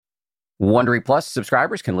Wondery Plus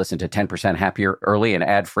subscribers can listen to 10% Happier early and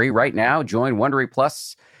ad-free right now. Join Wondery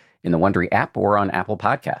Plus in the Wondery app or on Apple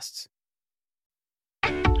Podcasts.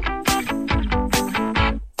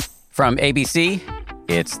 From ABC,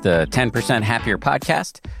 it's the 10% Happier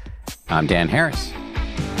podcast. I'm Dan Harris.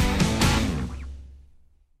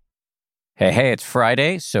 Hey, it's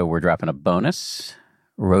Friday, so we're dropping a bonus.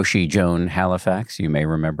 Roshi Joan Halifax, you may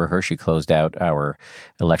remember her. She closed out our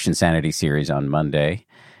Election Sanity series on Monday.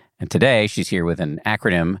 And today, she's here with an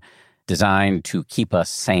acronym designed to keep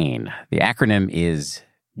us sane. The acronym is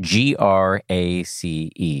GRACE,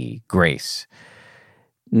 GRACE.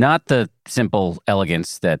 Not the simple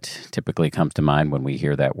elegance that typically comes to mind when we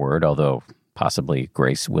hear that word, although possibly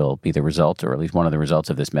grace will be the result, or at least one of the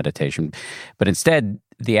results of this meditation. But instead,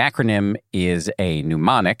 the acronym is a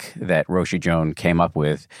mnemonic that Roshi Joan came up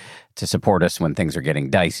with to support us when things are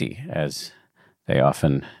getting dicey, as they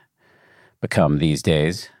often become these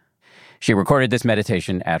days. She recorded this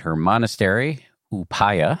meditation at her monastery,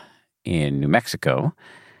 Upaya, in New Mexico.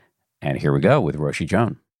 And here we go with Roshi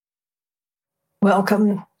Joan.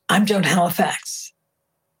 Welcome. I'm Joan Halifax.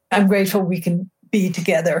 I'm grateful we can be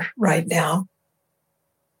together right now.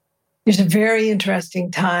 These are very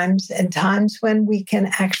interesting times, and times when we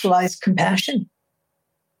can actualize compassion,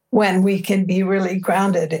 when we can be really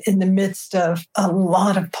grounded in the midst of a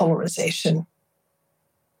lot of polarization.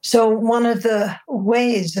 So one of the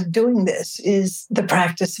ways of doing this is the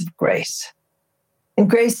practice of grace. And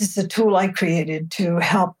grace is a tool I created to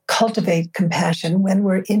help cultivate compassion when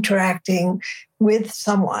we're interacting with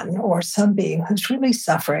someone or some being who's really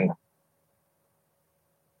suffering.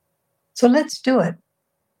 So let's do it.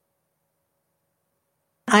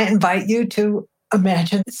 I invite you to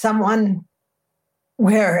imagine someone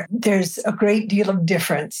where there's a great deal of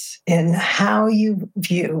difference in how you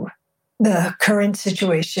view the current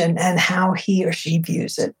situation and how he or she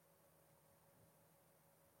views it.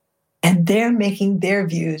 And they're making their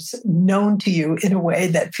views known to you in a way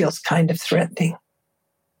that feels kind of threatening.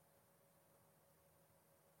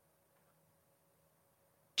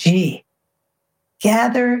 G,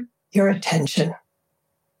 gather your attention.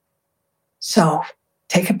 So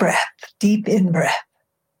take a breath, deep in breath.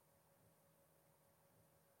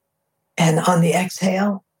 And on the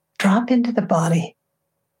exhale, drop into the body.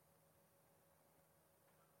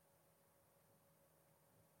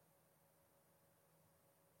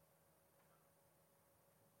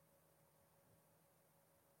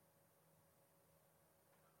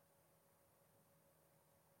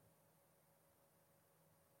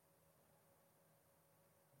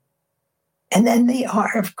 And then the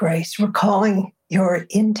R of grace, recalling your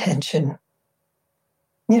intention.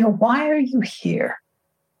 Why are you here?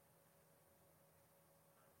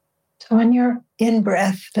 So when you're in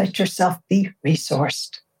breath, let yourself be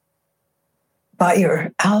resourced by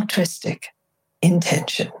your altruistic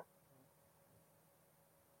intention.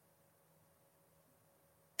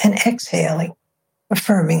 And exhaling,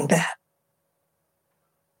 affirming that.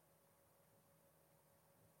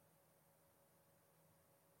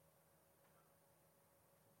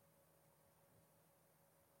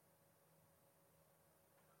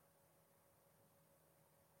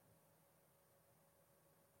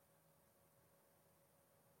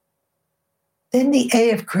 Then the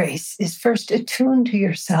A of grace is first attune to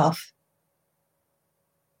yourself.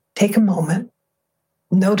 Take a moment.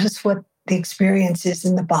 Notice what the experience is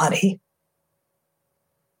in the body.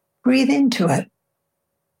 Breathe into it.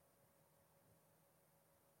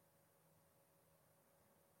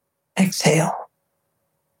 Exhale.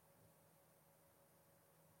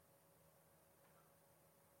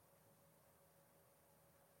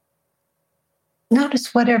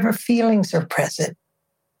 Notice whatever feelings are present.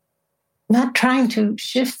 Not trying to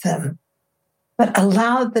shift them, but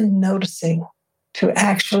allow the noticing to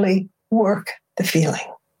actually work the feeling.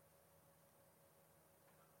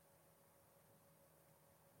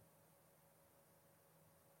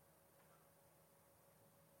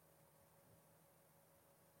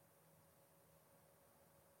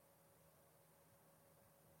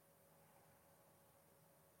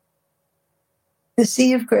 The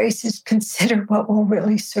C of grace is consider what will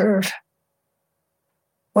really serve.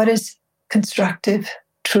 What is constructive,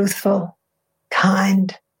 truthful,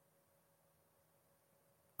 kind?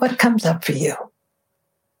 What comes up for you?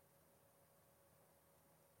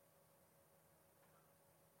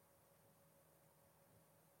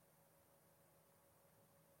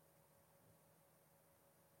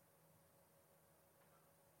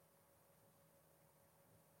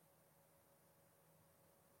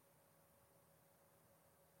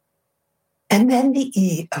 And then the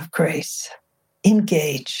E of grace,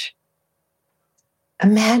 engage.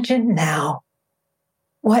 Imagine now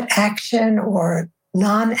what action or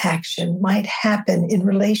non-action might happen in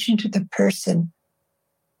relation to the person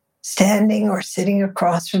standing or sitting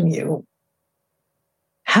across from you.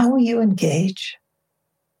 How will you engage?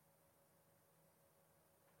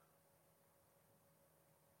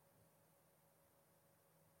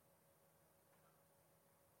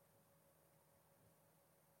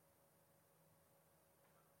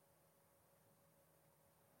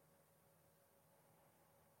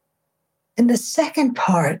 And the second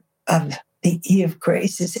part of the E of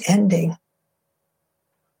Grace is ending.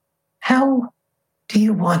 How do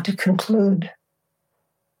you want to conclude?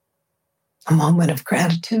 A moment of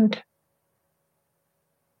gratitude?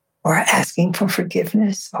 Or asking for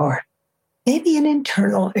forgiveness? Or maybe an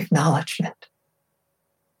internal acknowledgement?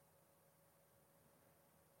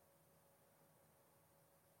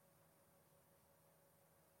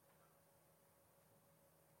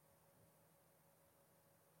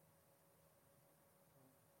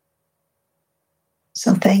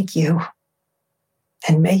 So thank you,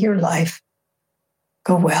 and may your life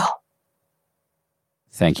go well.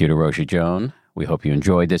 Thank you to Roshi Joan. We hope you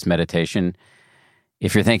enjoyed this meditation.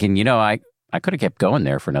 If you're thinking, I could have kept going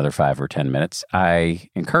there for another 5 or 10 minutes, I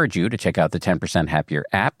encourage you to check out the 10% Happier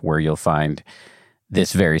app, where you'll find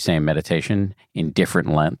this very same meditation in different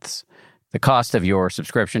lengths. The cost of your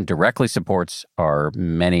subscription directly supports our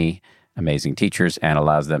many amazing teachers and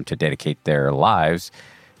allows them to dedicate their lives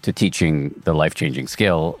to teaching the life-changing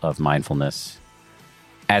skill of mindfulness.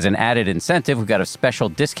 As an added incentive, we've got a special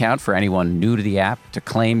discount for anyone new to the app. To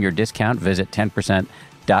claim your discount, visit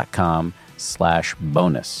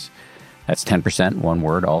 10%.com/bonus. That's 10%, one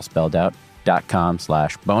word, all spelled out,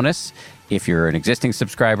 .com/bonus. If you're an existing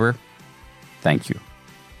subscriber, thank you.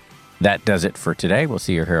 That does it for today. We'll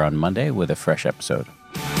see you here on Monday with a fresh episode.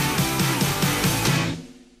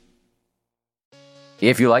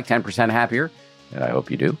 If you like 10% Happier, and I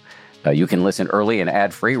hope you do, you can listen early and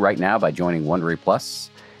ad-free right now by joining Wondery Plus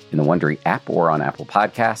in the Wondery app or on Apple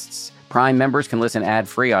Podcasts. Prime members can listen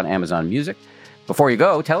ad-free on Amazon Music. Before you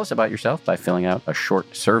go, tell us about yourself by filling out a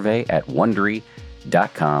short survey at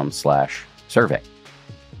Wondery.com/survey.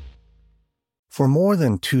 For more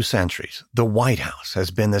than 2 centuries, the White House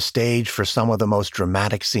has been the stage for some of the most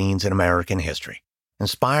dramatic scenes in American history.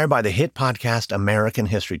 Inspired by the hit podcast American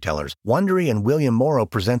History Tellers, Wondery and William Morrow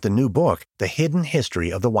present the new book, The Hidden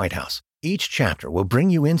History of the White House. Each chapter will bring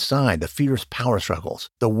you inside the fierce power struggles,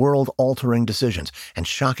 the world-altering decisions, and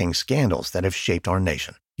shocking scandals that have shaped our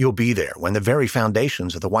nation. You'll be there when the very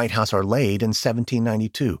foundations of the White House are laid in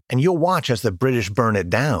 1792, and you'll watch as the British burn it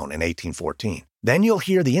down in 1814. Then you'll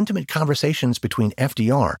hear the intimate conversations between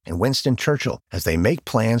FDR and Winston Churchill as they make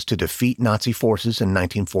plans to defeat Nazi forces in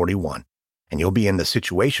 1941. And you'll be in the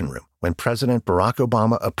Situation Room when President Barack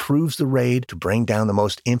Obama approves the raid to bring down the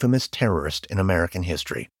most infamous terrorist in American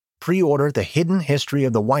history. Pre-order The Hidden History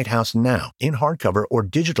of the White House now in hardcover or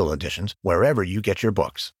digital editions wherever you get your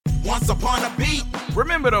books. Once upon a beat.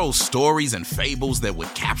 Remember those stories and fables that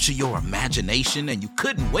would capture your imagination and you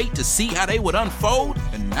couldn't wait to see how they would unfold?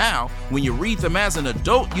 And now, when you read them as an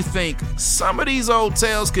adult, you think, some of these old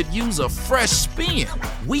tales could use a fresh spin.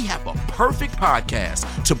 We have a perfect podcast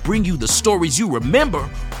to bring you the stories you remember,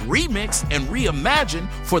 remix, and reimagine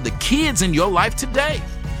for the kids in your life today.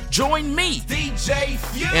 Join me, DJ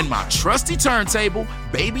Few, and my trusty turntable,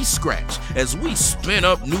 Baby Scratch, as we spin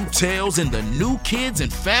up new tales in the New Kids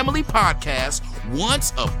and Family podcast,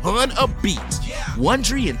 Once Upon a Beat.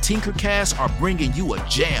 Wondery and Tinkercast are bringing you a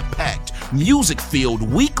jam-packed, music-filled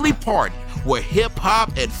weekly party where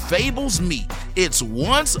hip-hop and fables meet. It's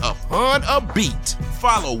Once Upon a Beat.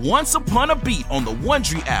 Follow Once Upon a Beat on the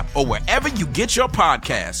Wondery app or wherever you get your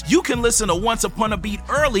podcasts. You can listen to Once Upon a Beat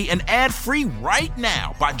early and ad-free right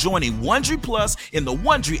now by joining Wondery Plus in the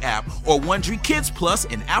Wondery app or Wondery Kids Plus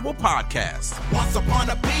in Apple Podcasts. Once Upon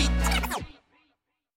a Beat.